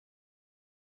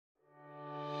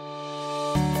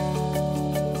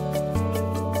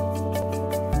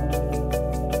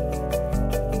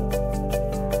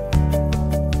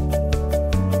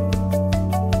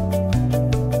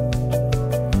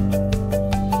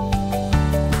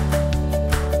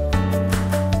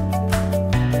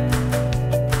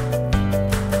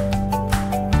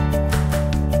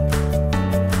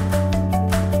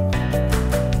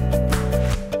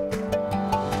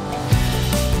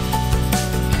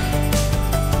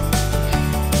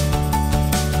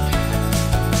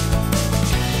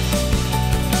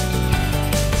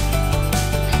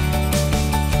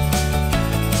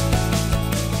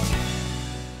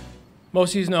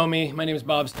Most of you know me. My name is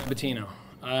Bob Staten.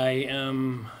 I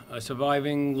am a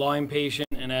surviving Lyme patient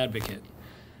and advocate.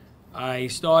 I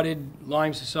started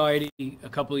Lyme Society a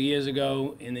couple of years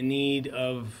ago in the need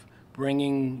of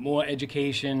bringing more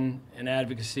education and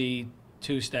advocacy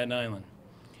to Staten Island.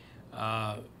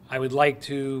 I would like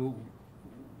to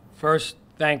first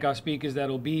thank our speakers that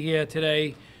will be here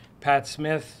today, Pat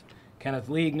Smith, Kenneth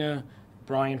Liegner,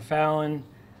 Brian Fallon,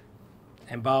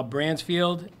 and Bob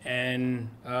Bransfield, and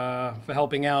for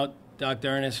helping out Dr.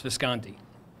 Ernest Visconti.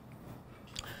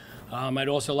 I'd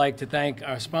also like to thank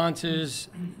our sponsors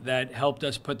that helped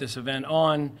us put this event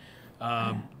on,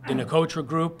 the Nicotra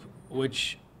Group,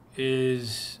 which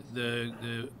is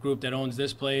the group that owns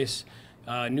this place,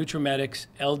 Nutrimedics,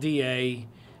 LDA,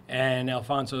 and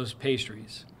Alfonso's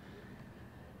Pastries.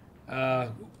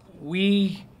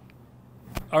 We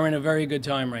are in a very good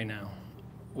time right now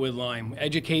with Lyme.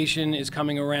 Education is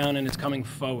coming around and it's coming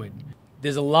forward.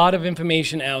 There's a lot of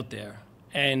information out there,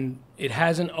 and it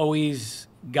hasn't always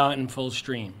gotten full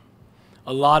stream.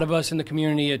 A lot of us in the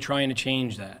community are trying to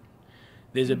change that.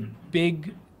 There's a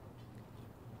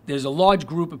large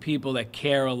group of people that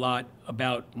care a lot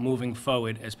about moving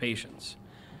forward as patients.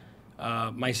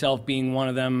 Myself being one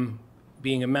of them,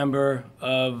 being a member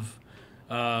of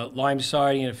Lyme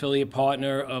Society, an affiliate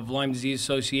partner of Lyme Disease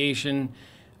Association,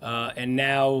 and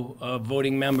now a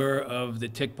voting member of the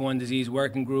Tick-Borne Disease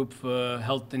Working Group for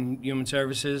Health and Human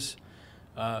Services.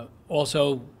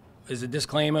 Also, as a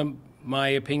disclaimer, my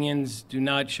opinions do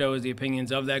not show as the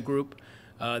opinions of that group.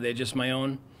 They're just my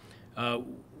own.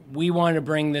 We want to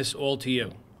bring this all to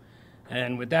you.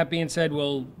 And with that being said,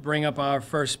 we'll bring up our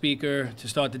first speaker to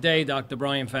start the day, Dr.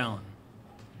 Brian Fallon.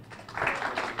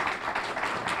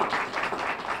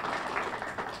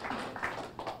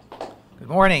 Good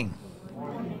morning.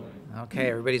 Okay,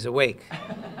 everybody's awake.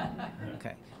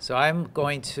 Okay, so I'm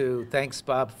going to, thanks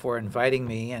Bob for inviting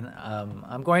me, and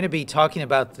I'm going to be talking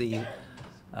about the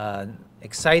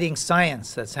exciting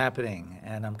science that's happening,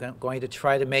 and I'm going to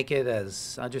try to make it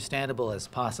as understandable as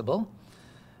possible.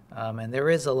 And there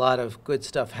is a lot of good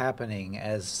stuff happening,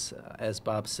 as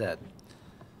Bob said.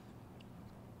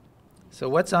 So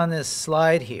what's on this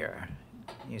slide here?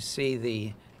 You see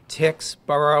the ticks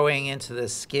burrowing into the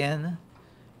skin.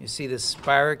 You see the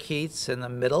spirochetes in the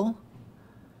middle.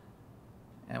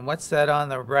 And what's that on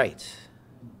the right?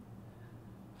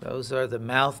 Those are the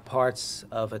mouth parts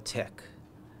of a tick.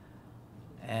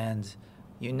 And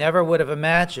you never would have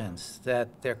imagined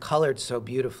that they're colored so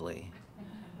beautifully.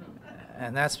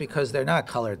 And that's because they're not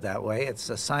colored that way.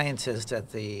 It's a scientist at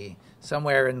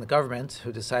somewhere in the government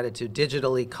who decided to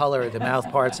digitally color the mouth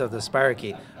parts of the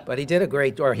spirochete. But he did a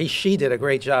great, or she did a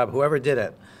great job, whoever did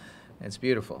it. It's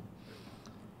beautiful.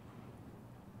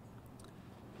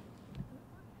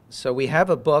 So we have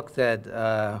a book that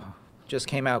just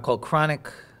came out called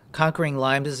Conquering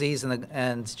Lyme Disease,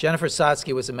 and Jennifer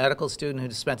Sotsky was a medical student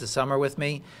who spent the summer with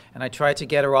me, and I tried to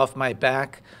get her off my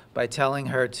back by telling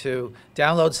her to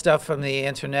download stuff from the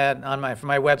internet from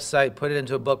my website, put it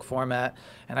into a book format,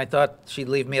 and I thought she'd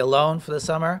leave me alone for the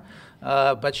summer,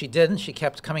 but she didn't. She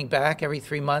kept coming back every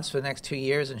 3 months for the next 2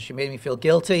 years, and she made me feel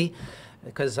guilty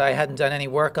because I hadn't done any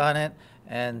work on it.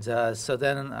 And so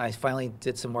then I finally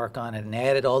did some work on it and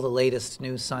added all the latest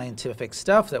new scientific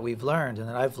stuff that we've learned and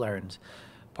that I've learned,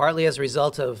 partly as a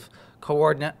result of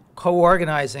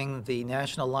co-organizing the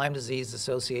National Lyme Disease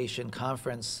Association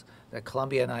conference that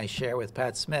Columbia and I share with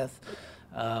Pat Smith.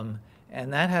 And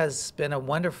that has been a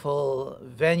wonderful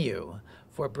venue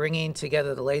for bringing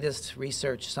together the latest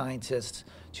research scientists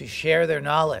to share their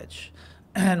knowledge.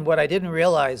 And what I didn't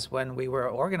realize when we were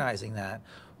organizing that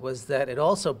was that it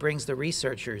also brings the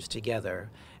researchers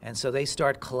together, and so they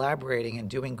start collaborating and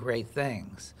doing great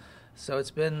things. So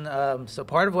it's been, so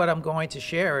part of what I'm going to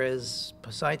share is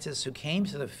scientists who came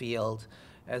to the field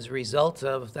as a result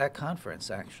of that conference,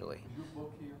 actually. Is your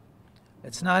book here?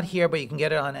 It's not here, but you can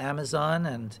get it on Amazon,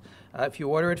 and if you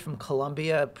order it from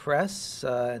Columbia Press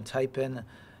and type in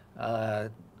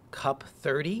CUP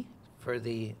 30 for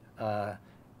the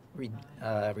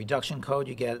reduction code,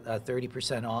 you get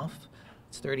 30% off.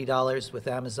 It's $30 with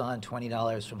Amazon,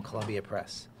 $20 from Columbia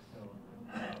Press.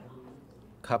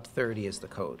 CUP 30 is the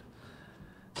code.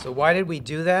 So why did we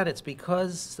do that? It's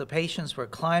because the patients were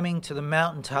climbing to the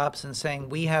mountaintops and saying,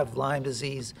 we have Lyme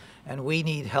disease and we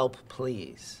need help,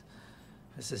 please.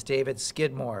 This is David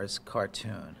Skidmore's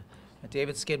cartoon. And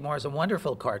David Skidmore is a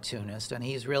wonderful cartoonist, and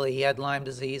he had Lyme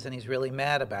disease and he's really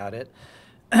mad about it.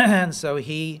 And so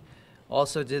he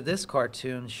also did this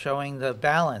cartoon showing the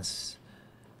balance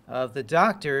of the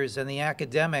doctors and the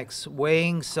academics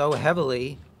weighing so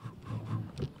heavily.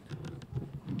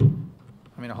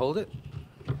 Want me to hold it?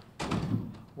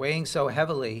 weighing so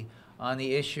heavily on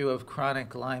the issue of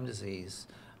chronic Lyme disease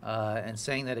and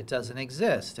saying that it doesn't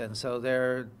exist. And so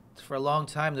for a long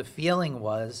time, the feeling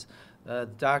was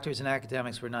doctors and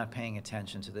academics were not paying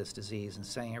attention to this disease and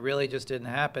saying it really just didn't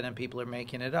happen and people are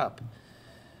making it up.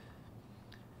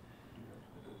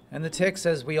 And the ticks,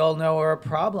 as we all know, are a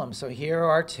problem. So here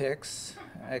are ticks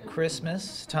at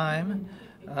Christmas time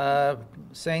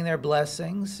saying their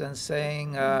blessings and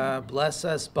saying, bless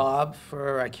us, Bob,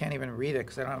 for, I can't even read it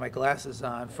because I don't have my glasses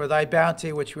on, for thy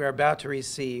bounty which we are about to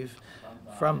receive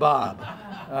from Bob.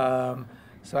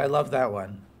 So I love that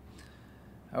one.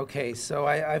 Okay, so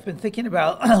I've been thinking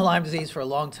about Lyme disease for a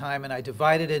long time, and I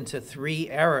divided into 3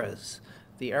 eras.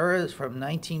 The era is from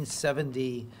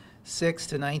 1976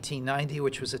 to 1990,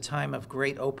 which was a time of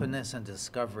great openness and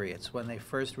discovery. It's when they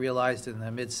first realized in the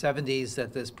mid-70s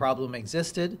that this problem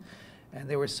existed, and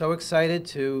they were so excited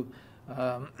to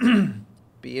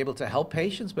be able to help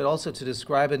patients, but also to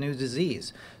describe a new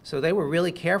disease. So they were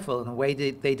really careful in the way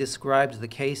they described the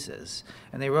cases.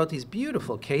 And they wrote these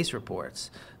beautiful case reports.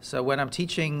 So when I'm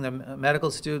teaching the medical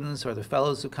students or the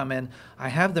fellows who come in, I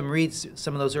have them read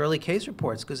some of those early case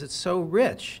reports because it's so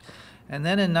rich. And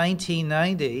then in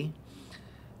 1990,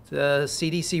 the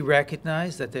CDC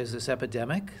recognized that there's this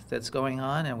epidemic that's going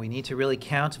on, and we need to really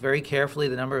count very carefully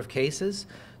the number of cases.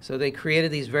 So they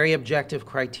created these very objective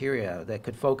criteria that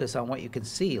could focus on what you can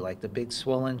see, like the big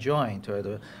swollen joint, or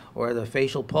the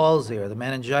facial palsy, or the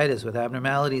meningitis with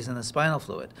abnormalities in the spinal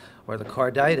fluid, or the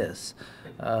carditis.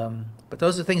 But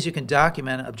those are things you can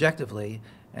document objectively,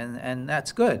 and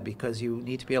that's good because you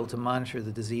need to be able to monitor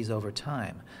the disease over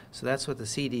time. So that's what the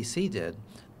CDC did.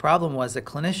 Problem was that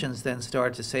clinicians then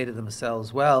started to say to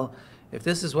themselves, well, if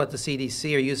this is what the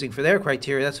CDC are using for their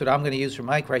criteria, that's what I'm going to use for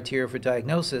my criteria for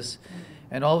diagnosis.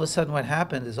 And all of a sudden what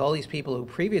happened is all these people who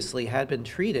previously had been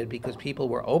treated because people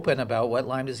were open about what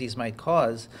Lyme disease might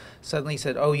cause suddenly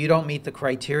said, oh, you don't meet the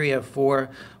criteria for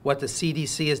what the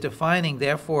CDC is defining,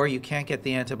 therefore you can't get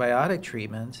the antibiotic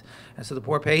treatment. And so the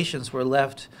poor patients were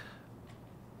left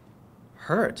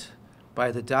hurt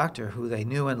by the doctor who they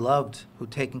knew and loved,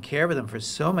 who'd taken care of them for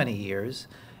so many years,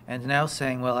 and now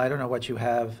saying, well, I don't know what you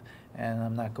have, and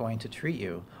I'm not going to treat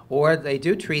you. Or they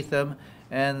do treat them,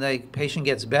 and the patient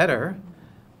gets better,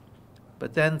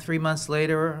 but then 3 months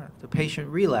later, the patient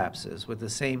relapses with the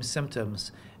same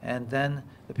symptoms, and then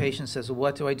the patient says, well,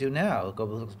 what do I do now?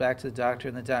 Goes back to the doctor,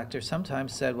 and the doctor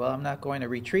sometimes said, well, I'm not going to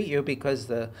retreat you because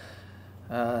the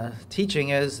teaching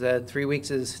is that 3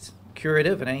 weeks is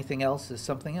curative and anything else is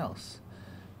something else.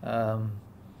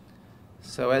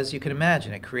 So as you can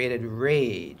imagine, it created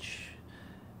rage.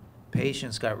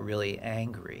 Patients got really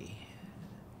angry,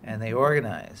 and they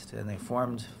organized, and they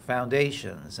formed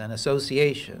foundations and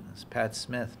associations, Pat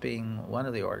Smith being one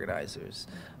of the organizers,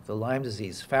 the Lyme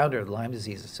disease, founder of the Lyme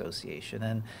Disease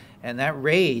Association. And that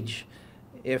rage,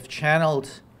 if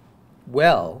channeled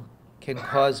well, can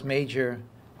cause major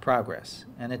progress,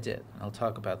 and it did. I'll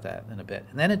talk about that in a bit.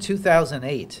 And then in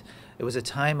 2008, it was a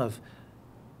time of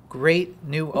great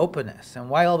new openness. And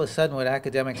why all of a sudden would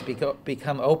academics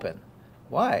become open?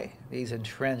 Why? These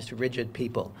entrenched, rigid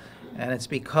people. And it's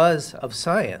because of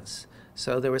science.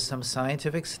 So there were some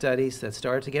scientific studies that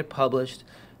started to get published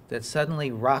that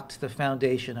suddenly rocked the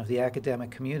foundation of the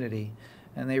academic community,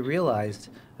 and they realized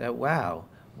that, wow,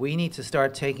 we need to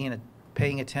start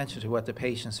paying attention to what the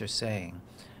patients are saying.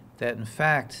 That in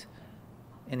fact,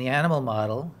 in the animal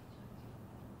model,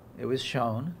 it was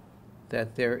shown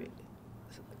that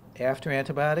after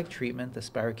antibiotic treatment, the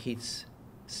spirochetes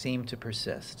seemed to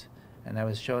persist. And that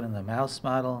was shown in the mouse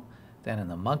model, then in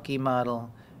the monkey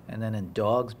model, and then in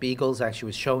dogs. Beagles actually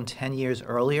was shown 10 years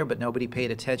earlier, but nobody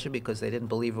paid attention because they didn't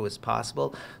believe it was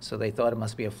possible. So they thought it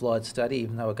must be a flawed study,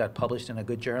 even though it got published in a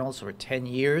good journal. So for 10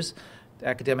 years,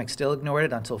 academics still ignored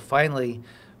it until finally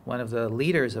one of the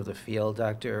leaders of the field,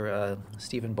 Dr.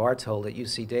 Stephen Bartold at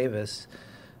UC Davis,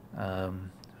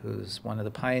 who's one of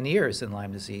the pioneers in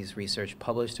Lyme disease research,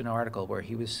 published an article where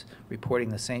he was reporting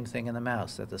the same thing in the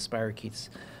mouse, that the spirochetes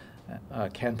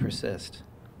can persist.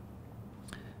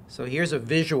 So here's a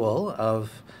visual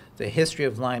of the history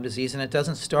of Lyme disease, and it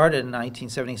doesn't start in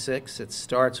 1976. It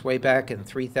starts way back in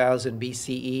 3000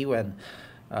 BCE when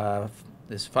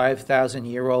this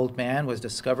 5,000-year-old man was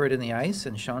discovered in the ice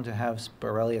and shown to have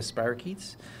Borrelia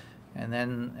spirochetes. And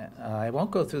then I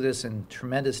won't go through this in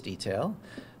tremendous detail.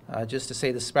 Just to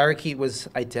say the spirochete was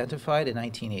identified in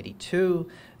 1982,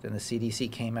 then the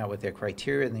CDC came out with their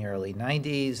criteria in the early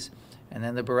 90s, and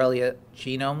then the Borrelia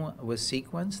genome was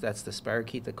sequenced. That's the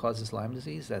spirochete that causes Lyme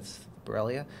disease, that's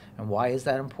Borrelia. And why is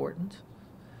that important?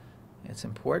 It's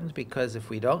important because if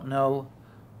we don't know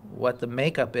what the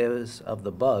makeup is of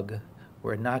the bug,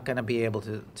 We're not going to be able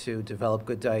to develop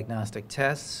good diagnostic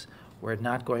tests. We're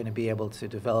not going to be able to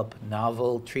develop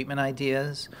novel treatment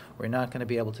ideas. We're not going to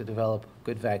be able to develop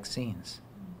good vaccines.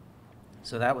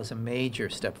 So that was a major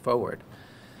step forward.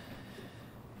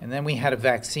 And then we had a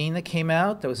vaccine that came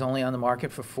out that was only on the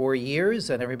market for 4 years,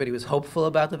 and everybody was hopeful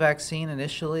about the vaccine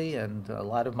initially, and a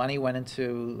lot of money went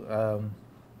into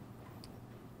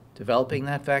developing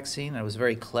that vaccine. It was a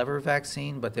very clever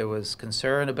vaccine, but there was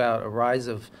concern about a rise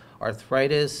of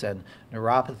arthritis and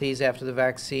neuropathies after the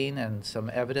vaccine, and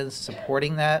some evidence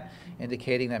supporting that,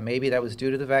 indicating that maybe that was due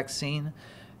to the vaccine.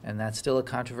 And that's still a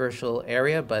controversial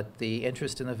area, but the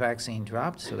interest in the vaccine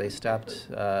dropped, so they stopped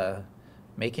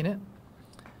making it.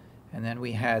 And then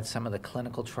we had some of the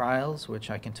clinical trials, which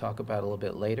I can talk about a little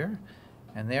bit later.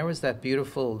 And there was that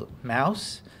beautiful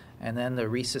mouse, and then the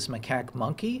rhesus macaque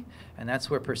monkey, and that's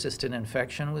where persistent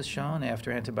infection was shown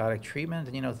after antibiotic treatment.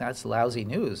 And you know, that's lousy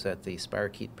news that the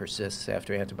spirochete persists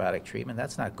after antibiotic treatment.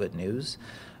 That's not good news.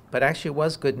 But actually it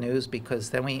was good news,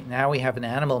 because then now we have an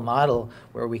animal model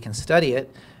where we can study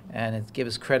it, and it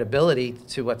gives credibility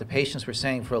to what the patients were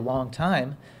saying for a long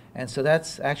time. And so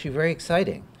that's actually very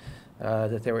exciting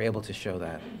that they were able to show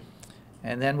that.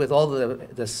 And then with all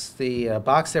the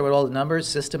box there with all the numbers,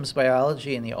 systems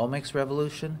biology and the omics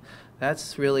revolution,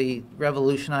 that's really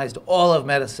revolutionized all of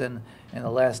medicine in the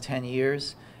last 10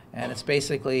 years. And it's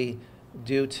basically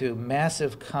due to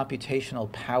massive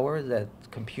computational power that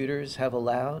computers have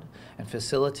allowed and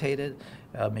facilitated,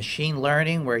 machine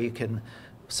learning, where you can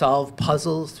solve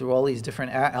puzzles through all these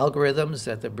different algorithms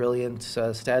that the brilliant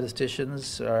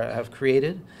statisticians have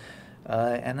created,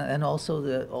 and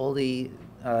also all the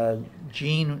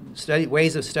gene study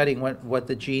ways of studying what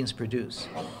the genes produce.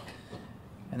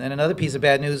 And then another piece of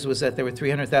bad news was that there were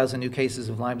 300,000 new cases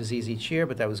of Lyme disease each year,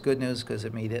 but that was good news, because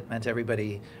it meant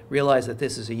everybody realized that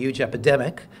this is a huge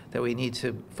epidemic that we need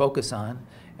to focus on,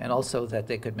 and also that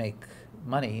they could make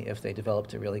money if they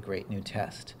developed a really great new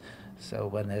test. So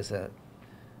when there's a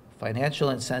financial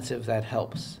incentive, that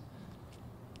helps.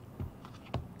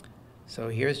 So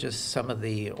here's just some of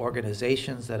the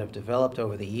organizations that have developed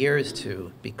over the years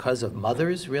because of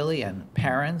mothers, really, and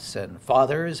parents and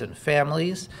fathers and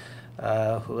families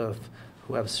who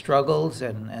have struggled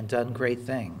and done great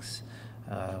things.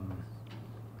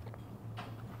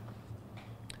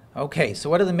 Okay, so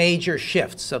what are the major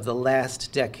shifts of the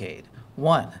last decade?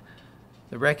 One,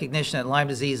 the recognition that Lyme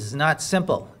disease is not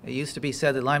simple. It used to be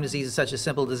said that Lyme disease is such a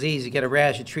simple disease, you get a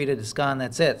rash, you treat it, it's gone,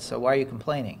 that's it. So why are you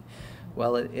complaining?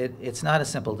 Well, it's not a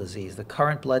simple disease. The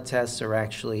current blood tests are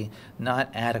actually not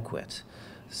adequate.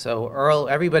 So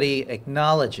everybody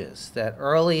acknowledges that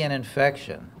early in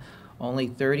infection, only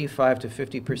 35 to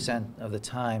 50% of the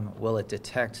time will it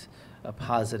detect a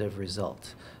positive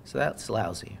result. So that's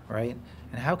lousy, right?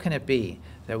 And how can it be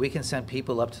that we can send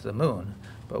people up to the moon,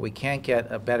 but we can't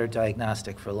get a better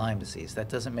diagnostic for Lyme disease? That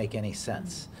doesn't make any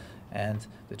sense. And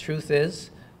the truth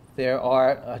is, there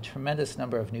are a tremendous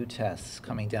number of new tests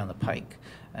coming down the pike,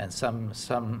 and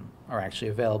some are actually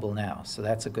available now, so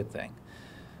that's a good thing.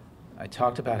 I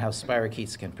talked about how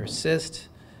spirochetes can persist.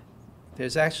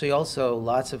 There's actually also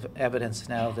lots of evidence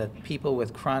now that people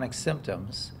with chronic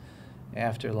symptoms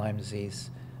after Lyme disease,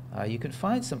 you can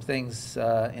find some things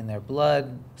in their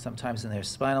blood, sometimes in their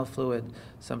spinal fluid,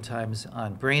 sometimes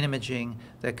on brain imaging,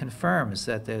 that confirms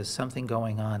that there's something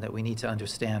going on that we need to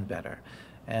understand better.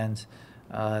 And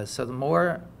so the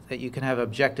more that you can have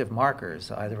objective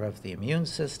markers, either of the immune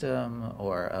system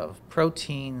or of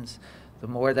proteins, the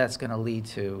more that's going to lead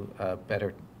to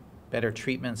better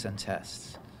treatments and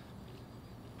tests.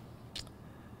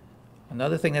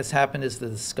 Another thing that's happened is the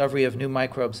discovery of new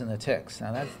microbes in the ticks.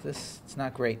 Now it's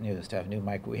not great news to have new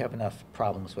microbes. We have enough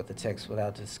problems with the ticks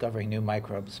without discovering new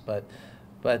microbes, but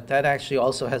that actually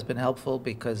also has been helpful,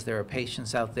 because there are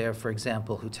patients out there, for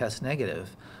example, who test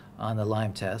negative on the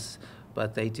Lyme tests,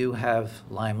 but they do have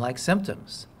Lyme-like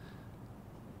symptoms.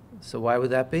 So why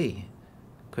would that be?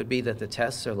 Could be that the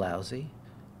tests are lousy,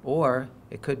 or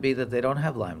it could be that they don't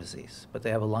have Lyme disease, but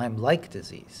they have a Lyme-like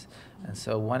disease. And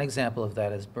so one example of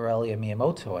that is Borrelia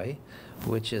miyamotoi,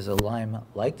 which is a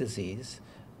Lyme-like disease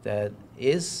that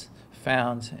is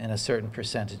found in a certain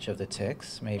percentage of the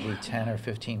ticks, maybe 10 or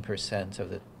 15% of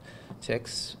the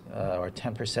ticks, or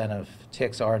 10% of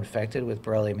ticks are infected with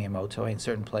Borrelia miyamotoi in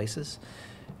certain places.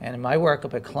 And in my work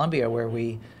up at Columbia, where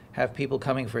we have people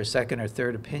coming for a second or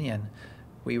third opinion,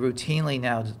 we routinely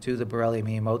now do the Borrelia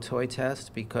miyamotoi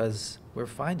test, because we're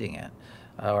finding it,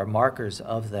 or markers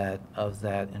of that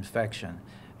infection.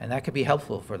 And that could be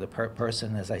helpful for the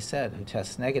person, as I said, who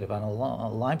tests negative on a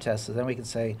Lyme test. So then we can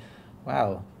say,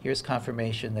 wow, here's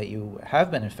confirmation that you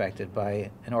have been infected by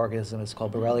an organism that's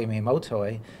called Borrelia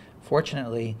miyamotoi.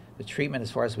 Fortunately, the treatment,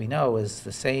 as far as we know, is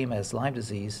the same as Lyme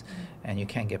disease, and you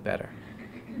can get better.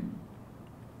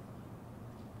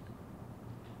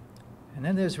 And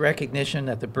then there's recognition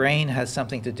that the brain has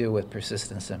something to do with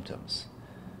persistent symptoms.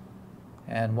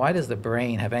 And why does the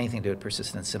brain have anything to do with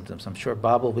persistent symptoms? I'm sure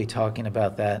Bob will be talking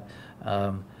about that.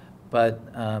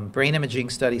 But brain imaging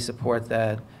studies support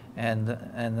that. And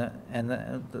the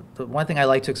one thing I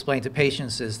like to explain to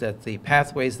patients is that the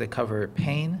pathways that cover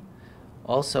pain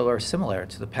also are similar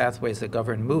to the pathways that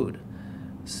govern mood.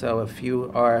 So if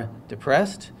you are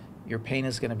depressed, your pain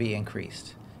is going to be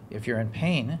increased. If you're in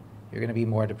pain, you're going to be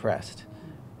more depressed.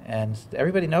 And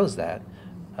everybody knows that.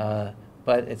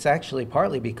 But it's actually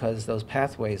partly because those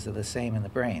pathways are the same in the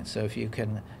brain. So if you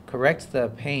can correct the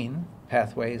pain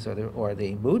pathways or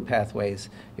the mood pathways,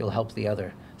 you'll help the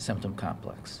other symptom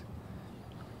complex.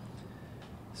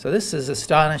 So this is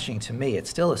astonishing to me. It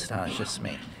still astonishes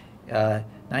me.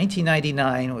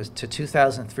 1999 to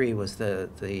 2003 was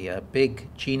the big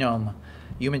human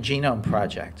genome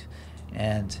project.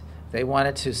 And they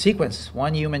wanted to sequence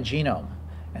one human genome.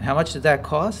 And how much did that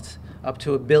cost? Up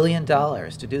to $1 billion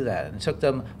to do that. And it took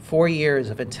them 4 years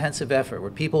of intensive effort,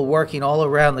 with people working all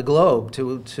around the globe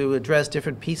to address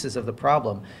different pieces of the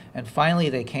problem. And finally,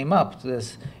 they came up to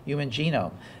this human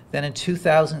genome. Then in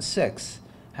 2006,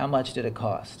 how much did it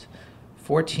cost?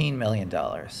 $14 million.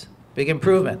 Big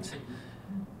improvement.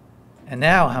 And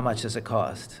now, how much does it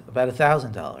cost? About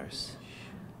 $1,000.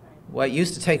 What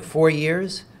used to take 4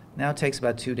 years now takes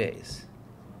about 2 days.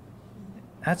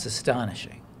 That's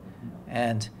astonishing.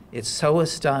 And it's so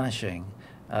astonishing,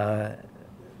 the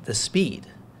speed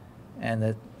and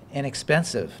the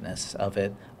inexpensiveness of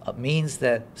it means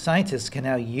that scientists can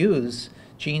now use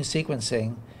gene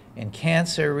sequencing in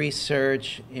cancer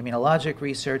research, immunologic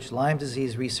research, Lyme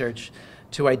disease research,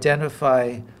 to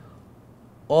identify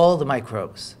all the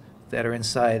microbes that are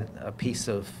inside a piece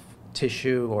of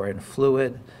tissue or in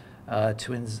fluid,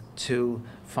 to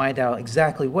find out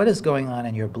exactly what is going on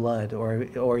in your blood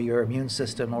or your immune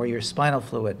system or your spinal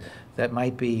fluid that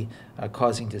might be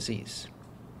causing disease.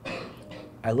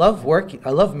 I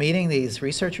love meeting these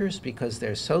researchers because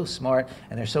they're so smart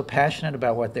and they're so passionate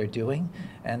about what they're doing,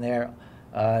 and they're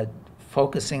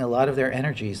focusing a lot of their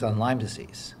energies on Lyme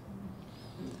disease.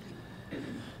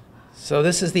 So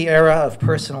this is the era of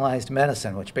personalized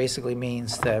medicine, which basically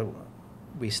means that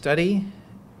we study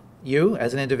you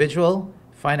as an individual,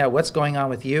 find out what's going on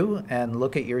with you, and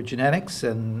look at your genetics,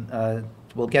 and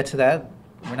we'll get to that.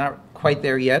 We're not quite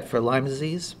there yet for Lyme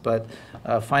disease, but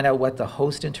find out what the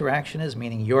host interaction is,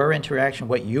 meaning your interaction,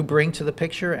 what you bring to the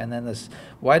picture, and then this,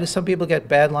 why do some people get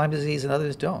bad Lyme disease and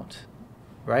others don't,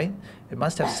 right? It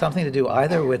must have something to do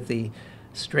either with the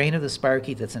strain of the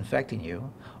spirochete that's infecting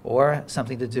you, or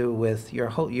something to do with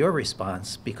your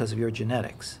response because of your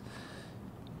genetics.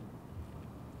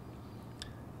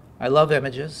 I love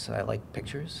images. I like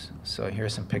pictures. So here are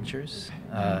some pictures.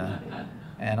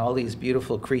 And all these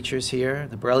beautiful creatures here.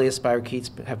 The Borrelia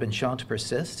spirochetes have been shown to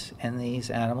persist in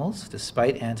these animals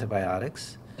despite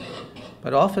antibiotics.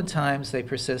 But oftentimes they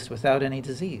persist without any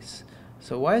disease.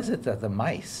 So why is it that the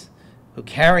mice who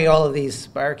carry all of these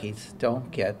spirochetes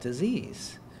don't get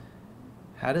disease?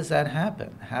 How does that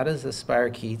happen? How does the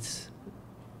spirochetes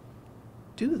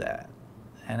do that?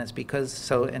 And it's because,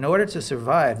 so in order to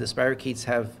survive, the spirochetes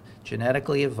have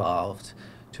genetically evolved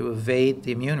to evade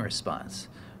the immune response,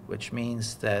 which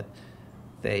means that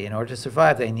they, in order to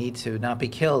survive, they need to not be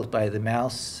killed by the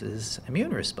mouse's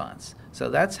immune response. So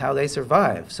that's how they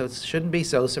survive. So it shouldn't be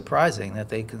so surprising that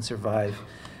they can survive.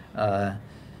 That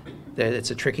it's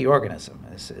a tricky organism,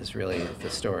 is really the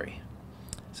story.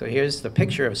 So here's the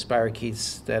picture of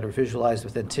spirochetes that are visualized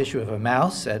within tissue of a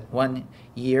mouse at 1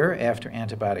 year after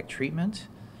antibiotic treatment.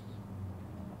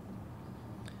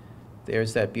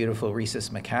 There's that beautiful rhesus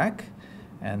macaque.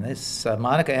 And this,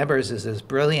 Monica Ebers is this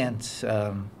brilliant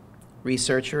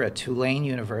researcher at Tulane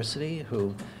University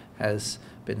who has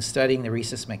been studying the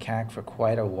rhesus macaque for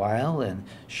quite a while and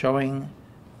showing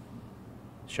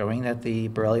that the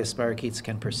Borrelia spirochetes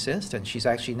can persist. And she's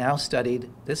actually now studied,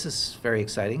 this is very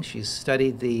exciting, she's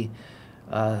studied the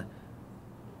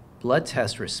blood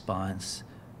test response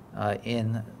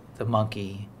in the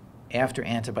monkey after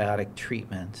antibiotic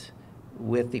treatment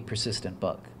with the persistent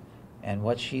bug. And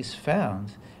what she's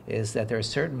found is that there are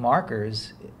certain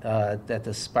markers that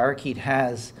the spirochete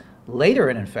has later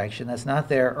in infection that's not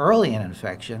there early in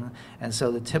infection, and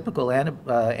so the typical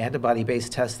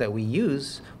antibody-based tests that we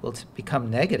use will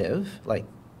become negative. Like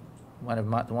the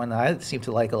one I seem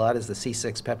to like a lot is the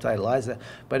C6 peptide ELISA,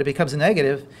 but it becomes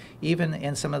negative even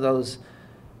in some of those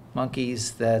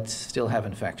monkeys that still have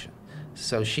infection.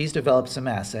 So she's developed some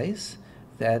assays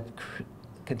that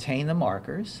contain the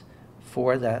markers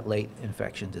for that late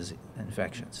infection.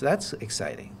 So that's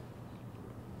exciting.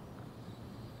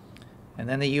 And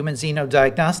then the human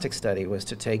xenodiagnostic study was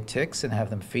to take ticks and have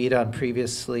them feed on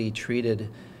previously treated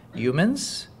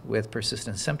humans with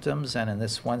persistent symptoms. And in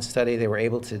this one study, they were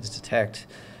able to detect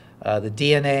the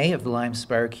DNA of the Lyme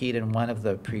spirochete in one of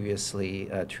the previously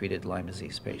treated Lyme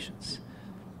disease patients.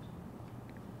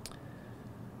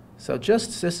 So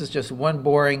this is just one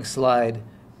boring slide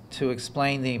to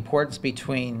explain the importance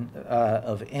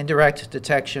of indirect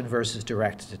detection versus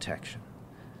direct detection.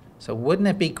 So wouldn't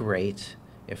it be great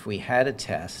if we had a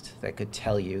test that could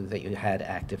tell you that you had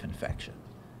active infection?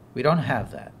 We don't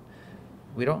have that.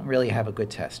 We don't really have a good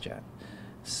test yet.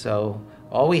 So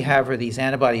all we have are these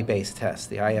antibody-based tests,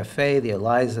 the IFA, the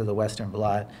ELISA, the Western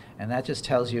blot, and that just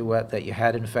tells you that you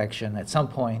had infection at some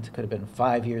point. It could have been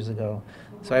 5 years ago.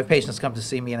 So I have patients come to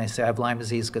see me and they say, I have Lyme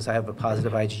disease because I have a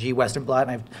positive IgG Western blot,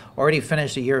 and I've already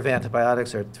finished a year of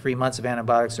antibiotics or 3 months of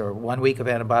antibiotics or 1 week of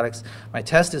antibiotics. My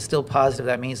test is still positive.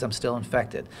 That means I'm still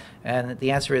infected. And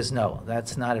the answer is no.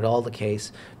 That's not at all the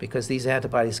case, because these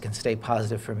antibodies can stay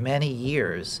positive for many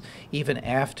years, even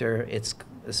after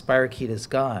the spirochete is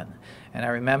gone. And I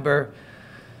remember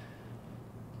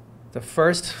the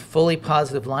first fully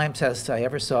positive Lyme test I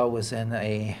ever saw was in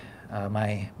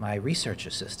my research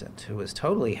assistant, who was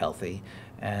totally healthy,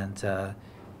 and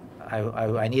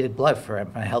I needed blood for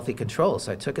my healthy control.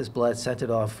 So I took his blood, sent it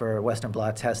off for Western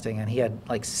blot testing, and he had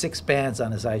like 6 bands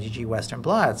on his IgG Western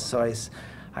blots. So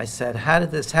I said, how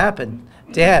did this happen?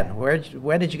 Dad,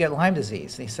 when did you get Lyme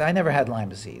disease? And he said, I never had Lyme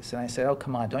disease. And I said, oh,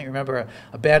 come on, don't you remember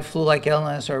a bad flu-like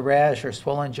illness or a rash or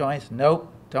swollen joints? Nope,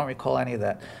 don't recall any of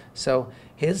that. So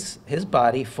his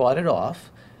body fought it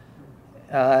off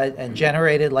and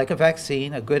generated, like a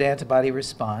vaccine, a good antibody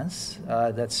response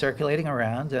that's circulating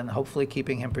around and hopefully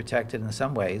keeping him protected in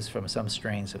some ways from some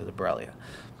strains of the Borrelia.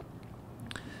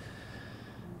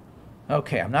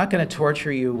 Okay, I'm not going to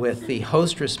torture you with the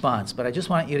host response, but I just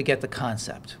want you to get the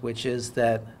concept, which is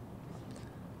that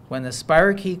when the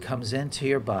spirochete comes into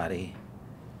your body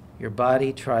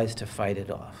tries to fight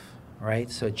it off, right?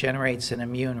 So it generates an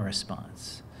immune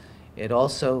response. It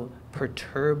also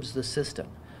perturbs the system.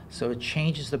 So it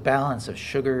changes the balance of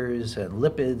sugars and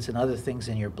lipids and other things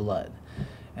in your blood.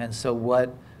 And so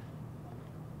what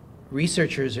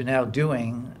researchers are now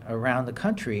doing around the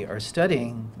country are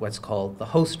studying what's called the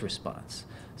host response.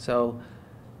 So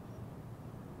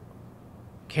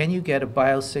can you get a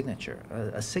biosignature,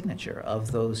 a signature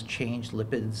of those changed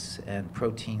lipids and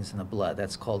proteins in the blood?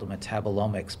 That's called a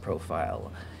metabolomics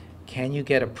profile. Can you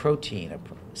get a protein,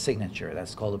 signature?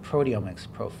 That's called a proteomics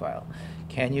profile.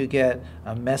 Can you get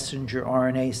a messenger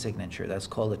RNA signature? That's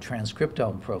called a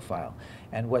transcriptome profile.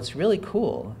 And what's really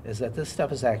cool is that this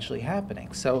stuff is actually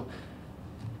happening. So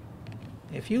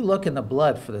if you look in the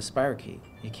blood for the spirochete,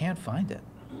 you can't find it.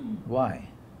 Why?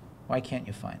 Why can't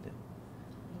you find it?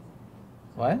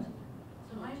 What?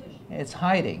 It's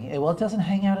hiding. Well, it doesn't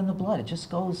hang out in the blood. It just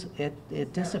goes,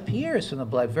 it disappears from the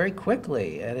blood very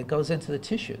quickly, and it goes into the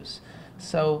tissues.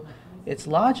 So it's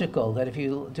logical that if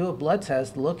you do a blood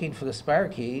test looking for the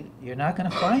spirochete, you're not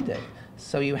going to find it.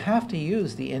 So you have to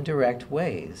use the indirect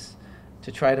ways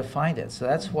to try to find it. So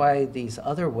that's why these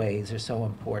other ways are so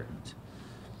important.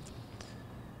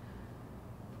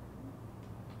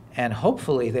 And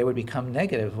hopefully they would become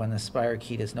negative when the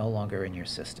spirochete is no longer in your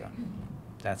system.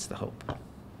 That's the hope.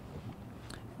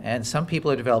 And some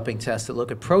people are developing tests that look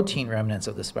at protein remnants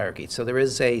of the spirochete. So there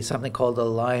is something called the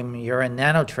Lyme urine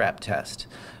nanotrap test,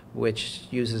 which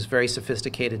uses very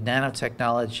sophisticated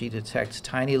nanotechnology to detect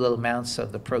tiny little amounts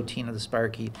of the protein of the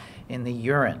spirochete in the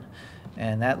urine.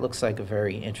 And that looks like a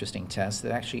very interesting test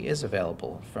that actually is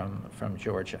available from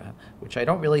Georgia, which I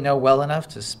don't really know well enough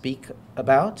to speak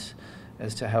about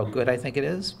as to how good I think it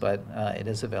is, but it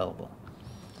is available.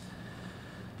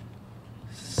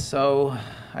 So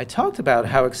I talked about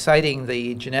how exciting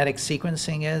the genetic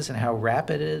sequencing is and how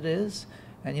rapid it is.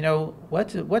 And you know, what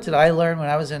did I learn when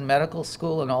I was in medical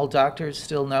school, and all doctors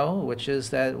still know, which is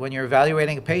that when you're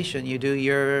evaluating a patient,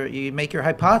 you make your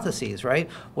hypotheses, right?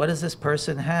 What does this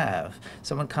person have?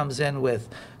 Someone comes in with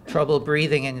trouble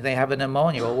breathing and they have a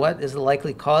pneumonia. Well, what is the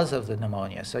likely cause of the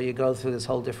pneumonia? So you go through this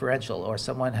whole differential. Or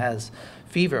someone has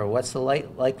fever. What's the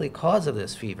likely cause of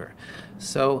this fever?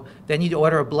 So then you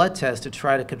order a blood test to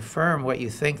try to confirm what you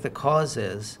think the cause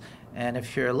is. And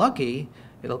if you're lucky,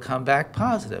 it'll come back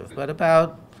positive. But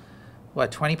about,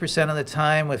 20% of the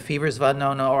time with fevers of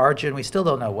unknown origin, we still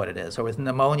don't know what it is. Or with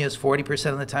pneumonias,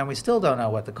 40% of the time, we still don't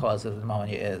know what the cause of the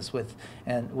pneumonia is. With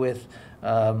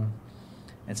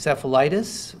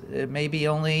Encephalitis, it may be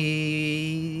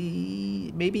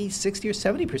only maybe 60 or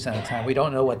 70% of the time. We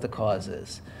don't know what the cause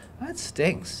is. That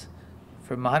stinks.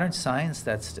 For modern science,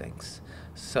 that stinks.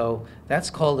 So that's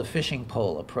called a fishing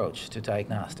pole approach to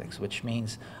diagnostics, which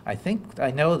means I think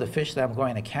I know the fish that I'm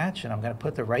going to catch, and I'm going to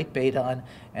put the right bait on,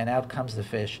 and out comes the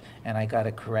fish, and I got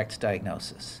a correct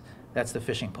diagnosis. That's the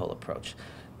fishing pole approach.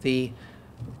 The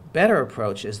better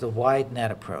approach is the wide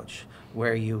net approach,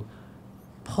 where you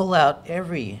pull out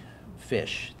every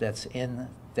fish that's in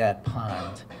that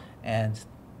pond and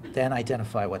then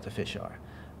identify what the fish are.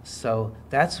 So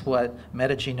that's what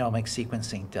metagenomic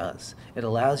sequencing does. It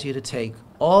allows you to take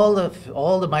all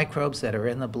the microbes that are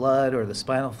in the blood or the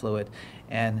spinal fluid,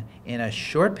 and in a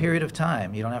short period of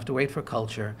time, you don't have to wait for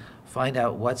culture, find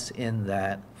out what's in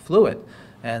that fluid.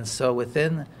 And so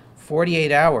within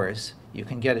 48 hours, you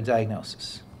can get a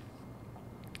diagnosis.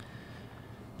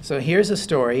 So here's a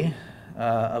story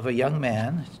of a young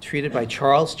man treated by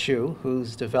Charles Chu,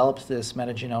 who's developed this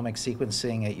metagenomic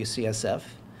sequencing at UCSF.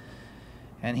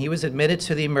 And he was admitted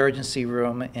to the emergency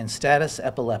room in status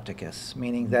epilepticus,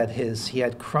 meaning that he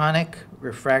had chronic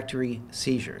refractory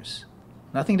seizures.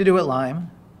 Nothing to do with Lyme,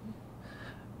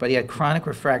 but he had chronic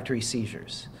refractory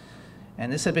seizures.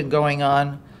 And this had been going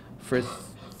on for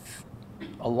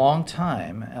a long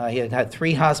time. He had had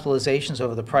 3 hospitalizations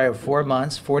over the prior 4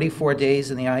 months, 44 days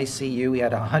in the ICU. He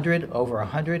had over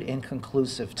 100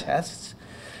 inconclusive tests.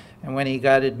 And when he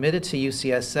got admitted to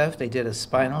UCSF, they did a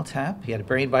spinal tap. He had a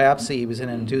brain biopsy. He was in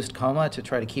an induced coma to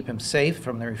try to keep him safe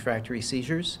from the refractory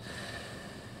seizures.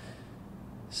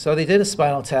 So they did a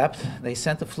spinal tap. They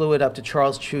sent the fluid up to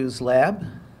Charles Chu's lab.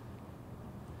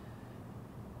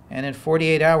 And in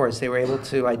 48 hours, they were able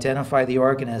to identify the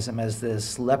organism as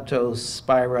this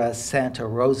Leptospira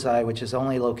santarosii, which is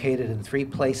only located in 3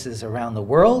 places around the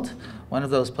world. One of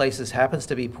those places happens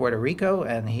to be Puerto Rico,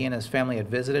 and he and his family had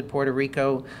visited Puerto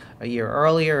Rico a year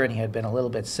earlier, and he had been a little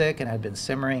bit sick and had been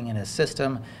simmering in his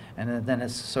system, and then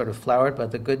it's sort of flowered.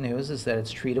 But the good news is that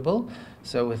it's treatable.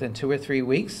 So within 2 or 3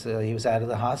 weeks, he was out of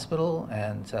the hospital,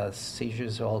 and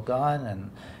seizures are all gone, and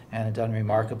had done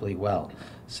remarkably well.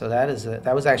 So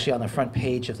that was actually on the front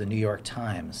page of the New York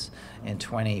Times in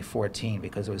 2014,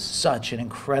 because it was such an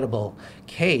incredible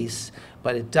case,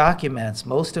 but it documents,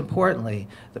 most importantly,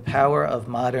 the power of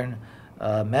modern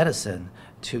medicine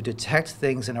to detect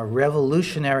things in a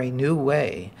revolutionary new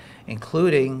way,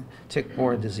 including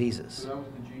tick-borne diseases. So that was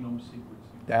the genome sequencing?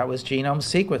 That was genome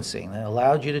sequencing that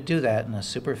allowed you to do that in a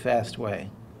super fast way.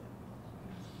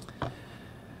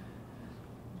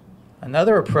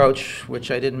 Another approach, which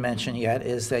I didn't mention yet,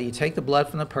 is that you take the blood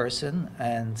from the person,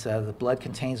 and the blood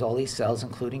contains all these cells,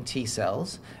 including T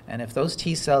cells. And if those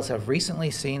T cells have recently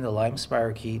seen the Lyme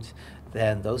spirochete,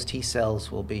 then those T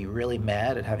cells will be really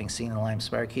mad at having seen the Lyme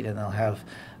spirochete, and they'll have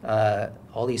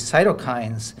all these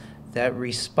cytokines that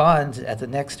respond at the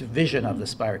next vision of the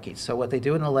spirochete. So what they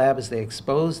do in the lab is they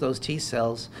expose those T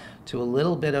cells to a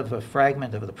little bit of a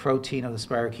fragment of the protein of the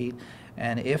spirochete,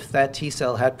 and if that T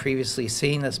cell had previously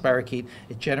seen the spirochete,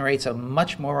 it generates a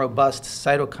much more robust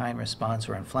cytokine response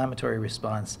or inflammatory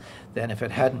response than if it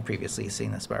hadn't previously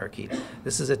seen the spirochete.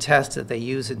 This is a test that they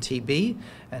use in TB,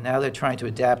 and now they're trying to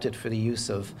adapt it for the use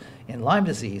in Lyme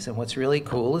disease. And what's really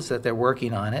cool is that they're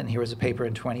working on it, and here was a paper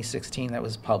in 2016 that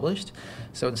was published.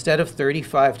 So instead of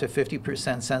 35 to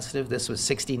 50% sensitive, this was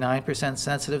 69%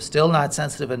 sensitive, still not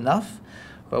sensitive enough.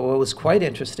 But what was quite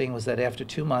interesting was that after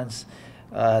 2 months,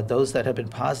 those that had been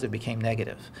positive became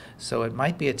negative. So it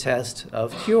might be a test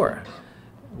of cure.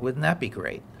 Wouldn't that be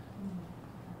great?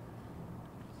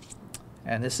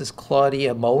 And this is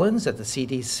Claudia Mullins at the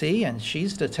CDC, and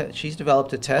she's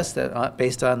developed a test that,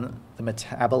 based on the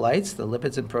metabolites, the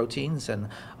lipids and proteins and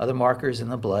other markers in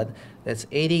the blood, that's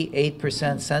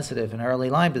 88% sensitive in early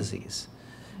Lyme disease,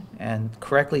 and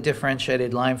correctly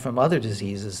differentiated Lyme from other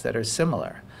diseases that are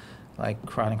similar, like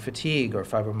chronic fatigue or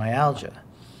fibromyalgia.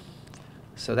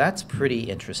 So that's pretty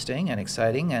interesting and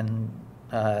exciting, and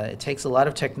it takes a lot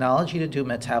of technology to do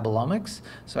metabolomics.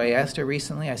 So I asked her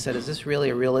recently, I said, is this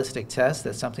really a realistic test?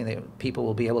 That's something that people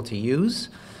will be able to use?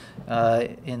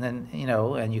 And then,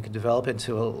 and you can develop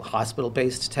into a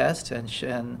hospital-based test,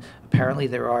 and apparently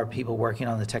there are people working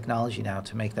on the technology now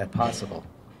to make that possible.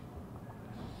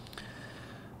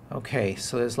 Okay,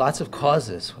 so there's lots of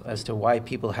causes as to why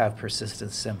people have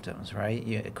persistent symptoms, right?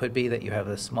 It could be that you have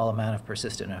a small amount of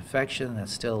persistent infection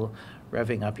that's still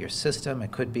revving up your system.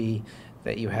 It could be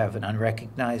that you have an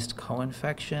unrecognized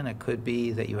co-infection. It could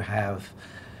be that you have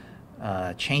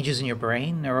changes in your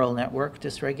brain, neural network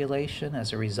dysregulation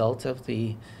as a result of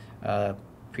the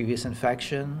previous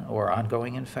infection or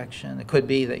ongoing infection. It could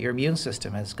be that your immune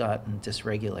system has gotten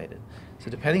dysregulated. So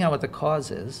depending on what the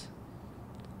cause is,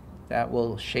 that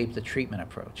will shape the treatment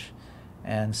approach.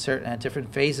 And at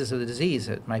different phases of the disease,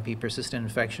 it might be persistent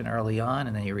infection early on,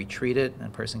 and then you retreat it, and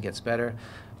the person gets better.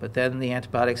 But then the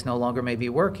antibiotics no longer may be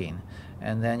working,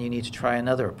 and then you need to try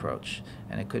another approach.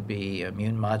 And it could be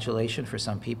immune modulation for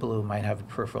some people who might have a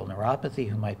peripheral neuropathy,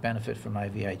 who might benefit from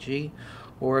IVIG,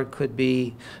 or it could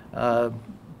be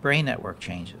brain network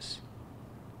changes.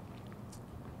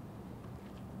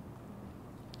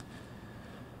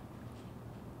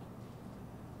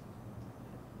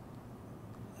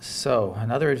 So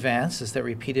another advance is that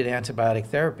repeated antibiotic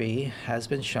therapy has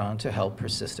been shown to help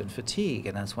persistent fatigue,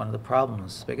 and that's one of the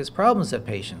biggest problems that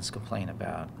patients complain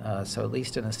about. So at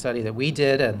least in a study that we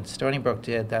did and Stony Brook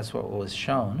did, that's what was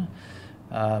shown.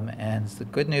 And the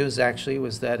good news actually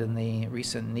was that in the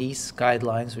recent NICE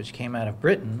guidelines, which came out of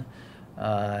Britain,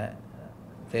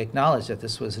 they acknowledged that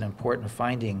this was an important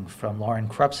finding from Lauren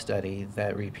Krupp's study,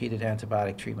 that repeated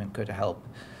antibiotic treatment could help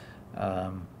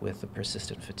with the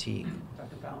persistent fatigue.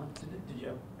 Dr. Fallon, did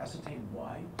you ascertain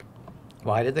why?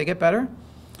 Why did they get better?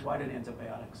 Why did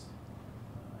antibiotics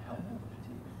help with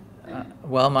fatigue?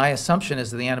 Well, my assumption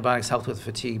is that the antibiotics helped with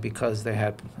fatigue because they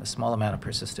had a small amount of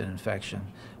persistent infection.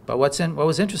 But what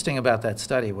was interesting about that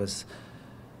study was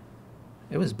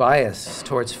it was biased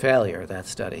towards failure, that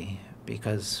study,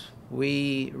 because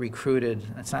we recruited,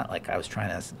 it's not like I was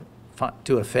trying to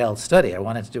do a failed study. I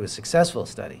wanted to do a successful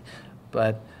study.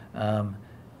 But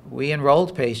we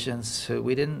enrolled patients who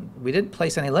we didn't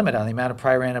place any limit on the amount of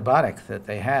prior antibiotic that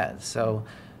they had. So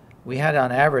we had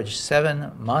on average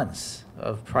 7 months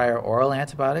of prior oral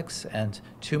antibiotics and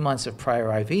 2 months of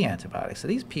prior IV antibiotics. So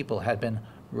these people had been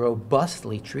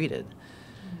robustly treated,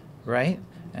 right?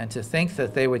 And to think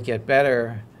that they would get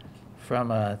better from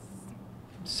a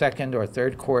second or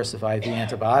third course of IV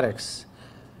antibiotics,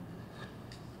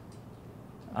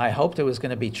 I hoped it was going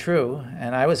to be true,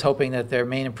 and I was hoping that their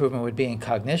main improvement would be in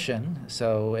cognition,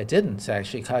 so it didn't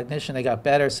actually. Cognition, they got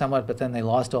better somewhat, but then they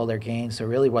lost all their gains, so it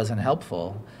really wasn't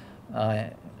helpful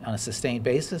on a sustained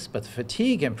basis, but the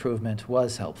fatigue improvement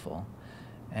was helpful.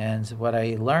 And what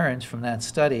I learned from that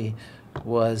study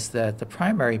was that the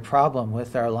primary problem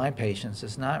with our Lyme patients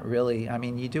is not really, I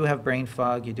mean, you do have brain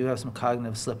fog, you do have some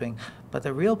cognitive slipping, but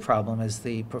the real problem is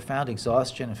the profound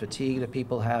exhaustion and fatigue that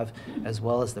people have, as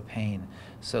well as the pain.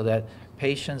 So that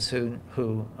patients who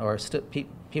are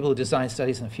people who design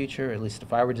studies in the future, at least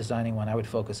if I were designing one, I would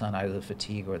focus on either the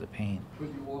fatigue or the pain. But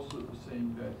you also were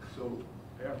saying that, so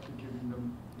after giving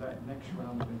them that next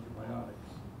round of antibiotics,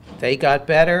 they got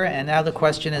better, and now the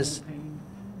question is,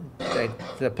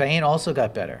 the pain also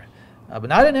got better, but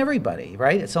not in everybody,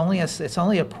 right? It's only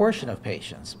a portion of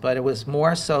patients, but it was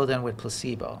more so than with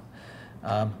placebo.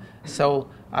 So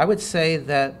I would say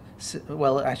that,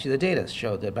 well, actually the data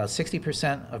showed that about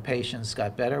 60% of patients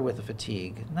got better with the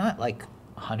fatigue, not like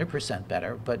 100%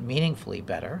 better, but meaningfully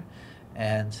better,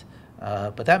 and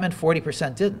but that meant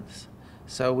 40% didn't.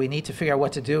 So we need to figure out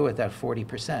what to do with that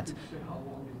 40%.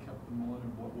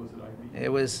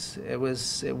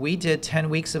 We did 10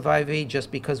 weeks of IV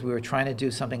just because we were trying to do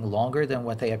something longer than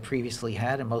what they had previously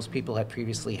had, and most people had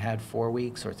previously had 4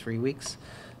 weeks or 3 weeks.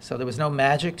 So there was no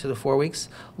magic to the 4 weeks.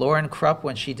 Lauren Krupp,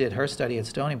 when she did her study at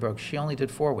Stony Brook, she only did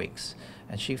 4 weeks.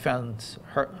 And she found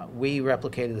we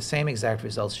replicated the same exact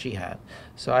results she had.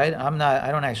 So I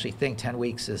don't actually think 10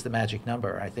 weeks is the magic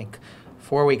number. I think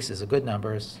 4 weeks is a good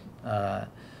number.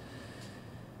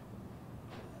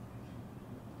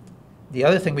 The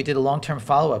other thing, we did a long-term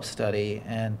follow-up study,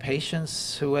 and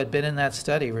patients who had been in that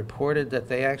study reported that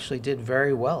they actually did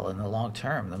very well in the long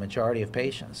term, the majority of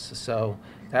patients. So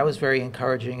that was very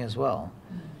encouraging as well.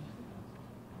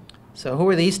 So who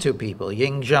are these two people?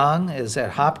 Ying Zhang is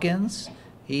at Hopkins.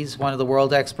 He's one of the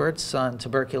world experts on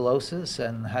tuberculosis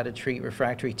and how to treat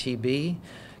refractory TB.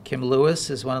 Kim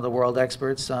Lewis is one of the world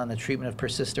experts on the treatment of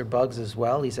persister bugs as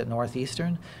well. He's at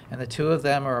Northeastern. And the two of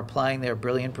them are applying their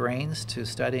brilliant brains to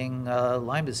studying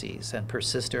Lyme disease and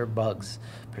persister bugs,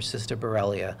 persister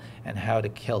Borrelia, and how to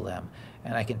kill them.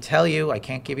 And I can tell you, I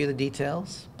can't give you the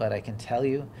details, but I can tell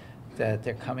you that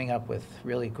they're coming up with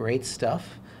really great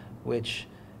stuff, which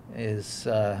is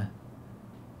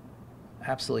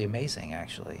absolutely amazing,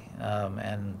 actually.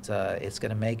 And it's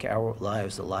going to make our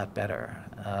lives a lot better.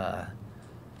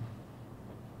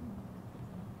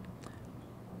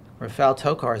 Rafael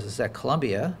Tokars is at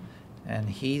Columbia, and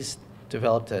he's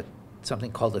developed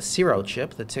something called a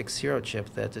serochip, the tick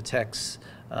serochip, that detects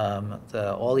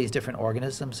all these different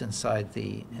organisms inside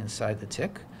the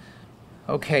tick.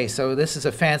 Okay, so this is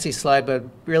a fancy slide, but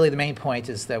really the main point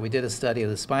is that we did a study of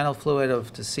the spinal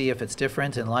fluid to see if it's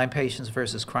different in Lyme patients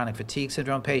versus chronic fatigue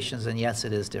syndrome patients, and yes,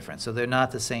 it is different. So they're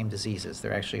not the same diseases.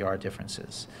 There actually are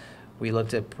differences. We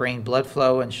looked at brain blood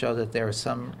flow and showed that there are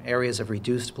some areas of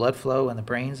reduced blood flow in the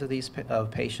brains of these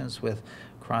patients with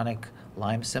chronic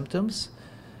Lyme symptoms.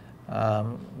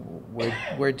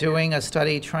 We're doing a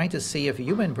study trying to see if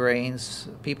human brains,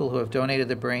 people who have donated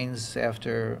their brains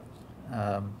after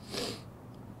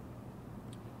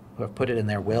who have put it in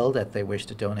their will that they wish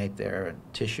to donate their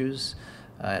tissues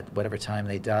at whatever time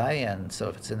they die, and so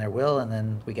if it's in their will, and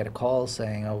then we get a call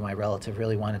saying, oh, my relative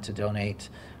really wanted to donate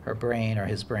her brain or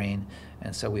his brain,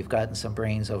 and so we've gotten some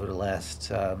brains over the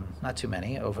last, not too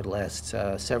many, over the last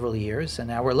several years, and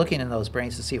now we're looking in those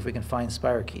brains to see if we can find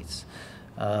spirochetes.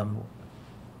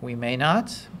 We may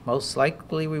not, most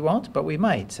likely we won't, but we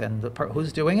might, and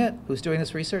who's doing it? Who's doing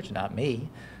this research? Not me,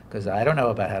 because I don't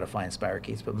know about how to find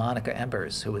spirochetes, but Monica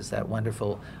Embers, who is that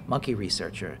wonderful monkey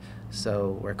researcher.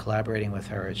 So we're collaborating with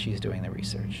her, and she's doing the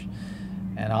research.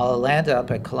 And Alanda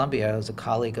up at Columbia, who's a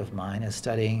colleague of mine, is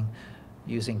studying,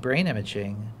 using brain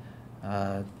imaging,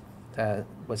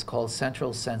 what's called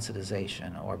central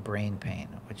sensitization, or brain pain,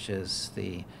 which is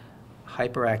the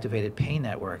hyperactivated pain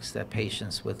networks that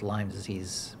patients with Lyme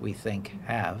disease, we think,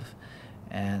 have.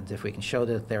 And if we can show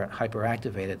that they're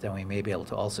hyperactivated, then we may be able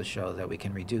to also show that we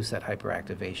can reduce that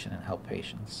hyperactivation and help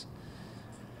patients.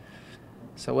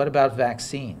 So what about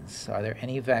vaccines? Are there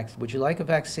any would you like a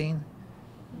vaccine?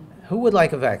 Who would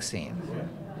like a vaccine?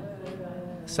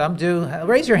 Some do.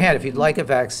 Raise your hand if you'd like a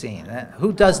vaccine.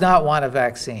 Who does not want a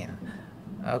vaccine?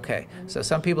 Okay, so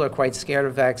some people are quite scared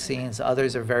of vaccines.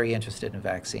 Others are very interested in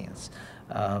vaccines.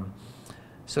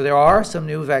 So there are some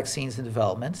new vaccines in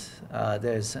development.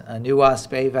 There's a new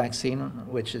OspA vaccine,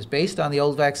 which is based on the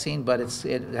old vaccine, but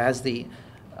it has the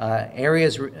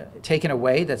areas taken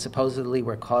away that supposedly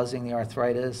were causing the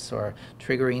arthritis or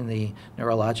triggering the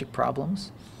neurologic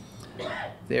problems.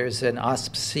 There's an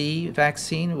OspC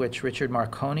vaccine, which Richard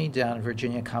Marconi down at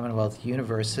Virginia Commonwealth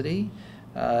University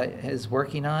is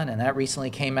working on, and that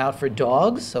recently came out for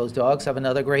dogs. So dogs have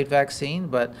another great vaccine,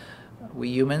 but we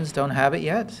humans don't have it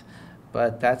yet.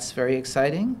 But that's very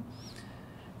exciting.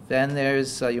 Then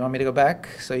there's, you want me to go back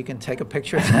so you can take a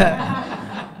picture of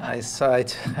that?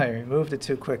 I removed it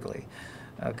too quickly.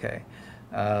 Okay.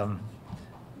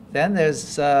 Then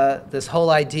there's this whole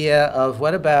idea of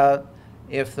what about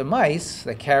if the mice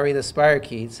that carry the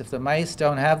spirochetes, if the mice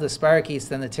don't have the spirochetes,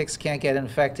 then the ticks can't get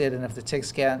infected, and if the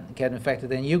ticks can't get infected,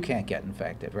 then you can't get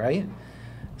infected, right?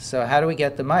 So how do we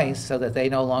get the mice so that they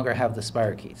no longer have the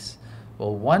spirochetes?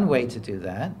 Well, one way to do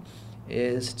that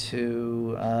is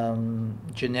to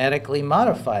genetically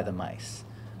modify the mice.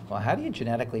 Well, how do you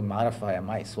genetically modify a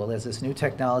mice? Well, there's this new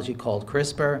technology called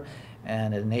CRISPR,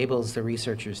 and it enables the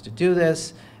researchers to do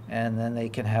this, and then they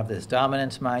can have this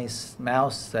dominant mouse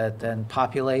that then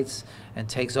populates and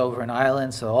takes over an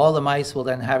island. So all the mice will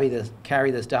then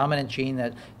carry this dominant gene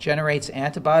that generates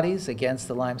antibodies against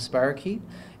the Lyme spirochete.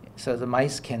 So the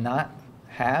mice cannot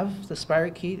have the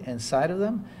spirochete inside of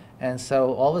them. And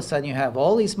so all of a sudden you have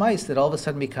all these mice that all of a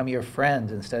sudden become your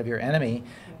friend instead of your enemy,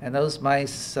 and those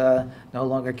mice no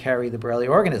longer carry the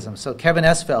Borrelia organism. So Kevin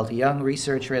Esfeld, a young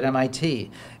researcher at MIT,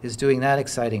 is doing that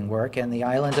exciting work, and the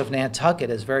island of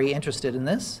Nantucket is very interested in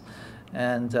this,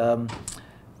 and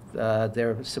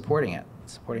they're supporting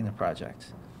the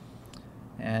project.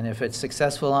 And if it's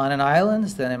successful on an island,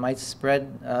 then it might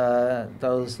spread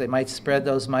they might spread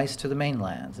those mice to the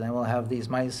mainland, and we'll have these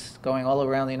mice going all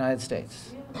around the United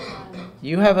States.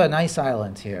 You have a nice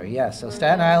island here, yes. So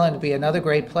Staten Island would be another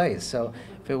great place. So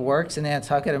if it works in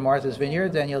Nantucket and Martha's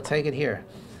Vineyard, then you'll take it here.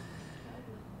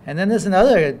 And then there's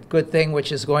another good thing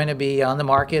which is going to be on the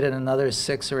market in another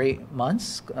 6 or 8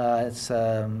 months. It's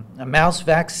a mouse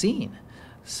vaccine.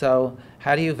 So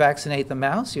how do you vaccinate the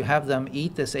mouse? You have them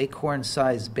eat this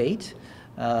acorn-sized bait.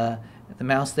 The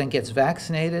mouse then gets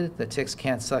vaccinated. The ticks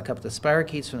can't suck up the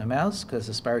spirochetes from the mouse because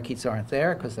the spirochetes aren't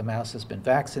there because the mouse has been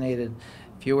vaccinated.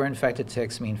 Fewer infected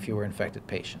ticks mean fewer infected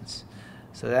patients.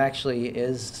 So that actually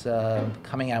is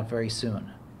coming out very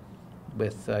soon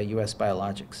with U.S.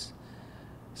 biologics.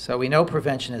 So we know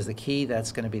prevention is the key.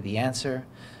 That's going to be the answer.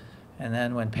 And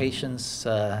then when patients,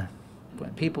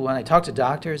 when I talk to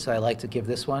doctors, I like to give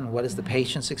this one, what is the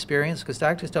patient's experience? Because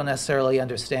doctors don't necessarily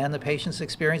understand the patient's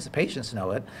experience. The patients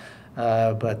know it,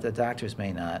 but the doctors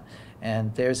may not.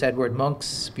 And there's Edward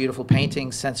Munch's beautiful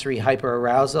painting, Sensory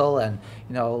Hyperarousal, and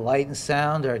light and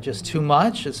sound are just too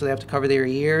much, so they have to cover their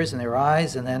ears and their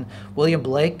eyes. And then William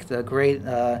Blake, the great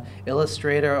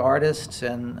illustrator, artist,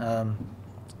 and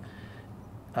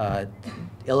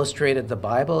illustrated the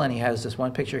Bible, and he has this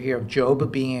one picture here of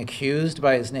Job being accused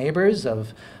by his neighbors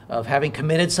of having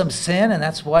committed some sin, and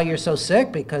that's why you're so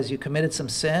sick, because you committed some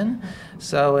sin.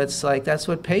 So it's like that's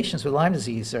what patients with Lyme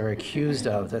disease are accused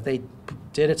of, that they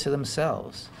did it to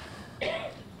themselves.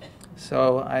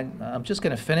 So I'm just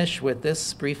going to finish with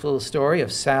this brief little story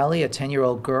of Sally, a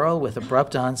 10-year-old girl with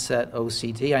abrupt onset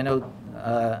OCD.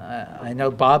 I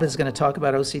know Bob is going to talk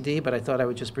about OCD, but I thought I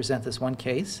would just present this one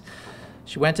case.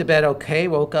 She went to bed okay,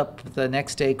 woke up the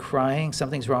next day crying,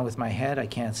 something's wrong with my head, I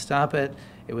can't stop it.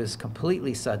 It was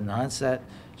completely sudden onset.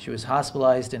 She was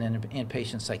hospitalized in an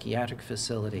inpatient psychiatric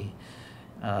facility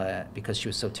because she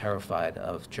was so terrified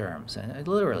of germs. And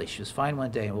literally, she was fine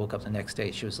one day and woke up the next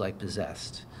day, she was like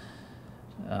possessed.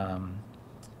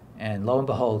 And lo and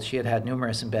behold, she had had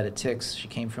numerous embedded ticks. She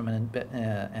came from an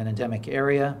endemic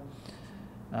area.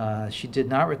 She did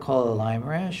not recall a Lyme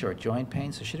rash or joint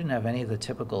pain, so she didn't have any of the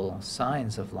typical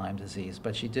signs of Lyme disease,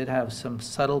 but she did have some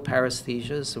subtle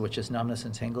paresthesias, which is numbness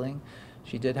and tingling.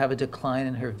 She did have a decline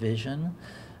in her vision.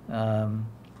 And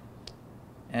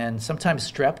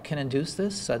sometimes strep can induce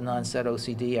this, sudden onset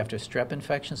OCD after strep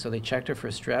infection, so they checked her for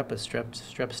strep, but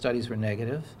strep studies were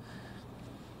negative.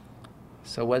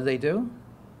 So what did they do?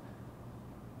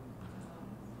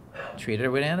 Treated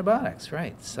her with antibiotics,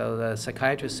 right. So the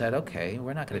psychiatrist said, okay,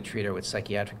 we're not going to treat her with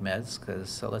psychiatric meds,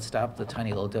 so let's stop the tiny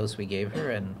little dose we gave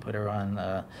her and put her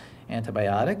on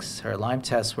antibiotics. Her Lyme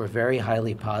tests were very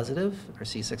highly positive. Her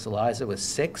C6 ELISA was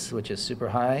 6, which is super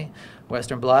high.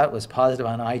 Western blot was positive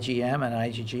on IgM and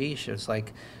IgG. She was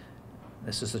like,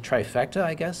 this is the trifecta,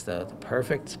 I guess, the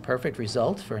perfect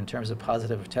result in terms of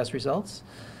positive test results.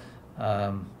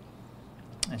 And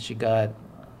she got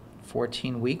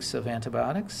 14 weeks of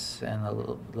antibiotics and a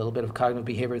little bit of cognitive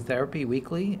behavior therapy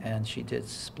weekly, and she did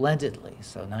splendidly,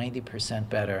 so 90%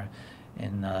 better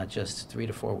in just 3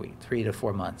 to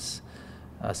 4 months.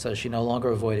 So she no longer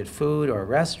avoided food or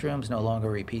restrooms, no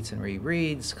longer repeats and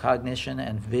rereads, cognition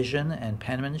and vision and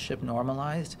penmanship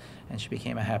normalized, and she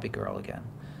became a happy girl again.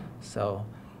 So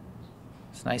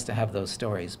it's nice to have those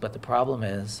stories, but the problem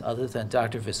is, other than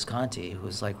Dr. Visconti,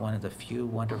 who's like one of the few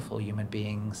wonderful human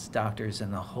beings, doctors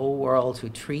in the whole world who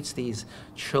treats these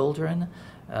children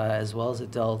as well as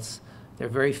adults, there are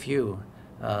very few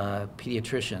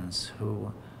pediatricians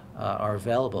who are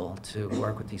available to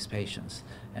work with these patients.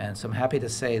 And so I'm happy to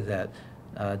say that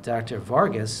Dr.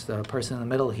 Vargas, the person in the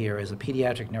middle here, is a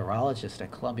pediatric neurologist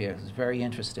at Columbia who's very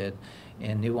interested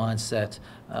in new onset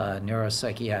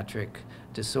neuropsychiatric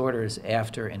disorders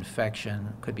after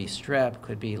infection. Could be strep,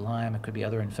 could be Lyme, it could be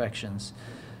other infections.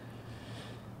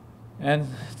 And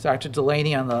Dr.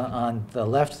 Delaney on the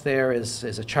left there is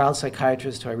a child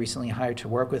psychiatrist who I recently hired to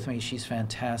work with me. She's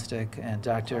fantastic. And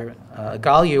Dr.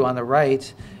 Galyu on the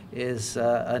right is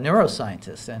a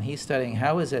neuroscientist, and he's studying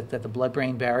how is it that the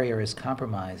blood-brain barrier is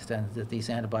compromised and that these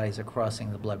antibodies are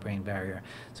crossing the blood-brain barrier.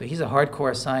 So he's a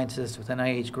hardcore scientist with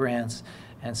NIH grants,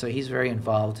 and so he's very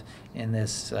involved in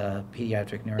this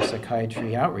pediatric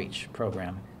neuropsychiatry outreach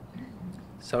program.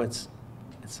 So that's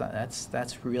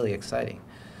really exciting.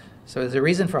 So is there a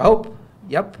reason for hope?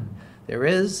 Yep, there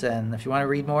is, and if you want to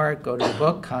read more, go to the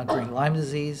book, Conquering Lyme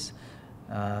Disease.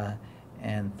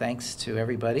 And thanks to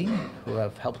everybody who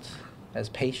have helped as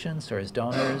patients or as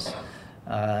donors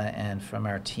and from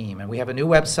our team. And we have a new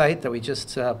website that we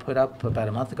just put up about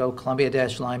a month ago,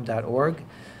 columbia-lyme.org.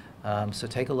 So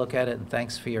take a look at it, and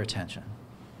thanks for your attention.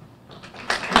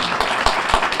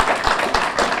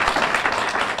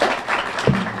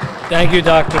 Thank you,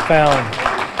 Dr. Fallon.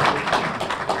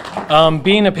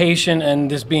 Being a patient and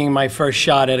this being my first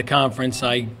shot at a conference,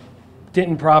 I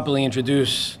didn't properly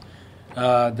introduce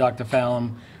Dr.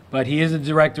 Fallon, but he is the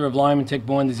director of Lyme and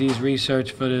Tick-Borne disease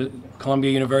research for the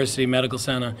Columbia University Medical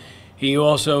Center. He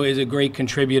also is a great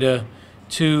contributor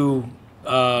to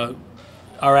our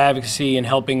advocacy in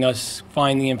helping us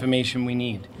find the information we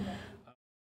need.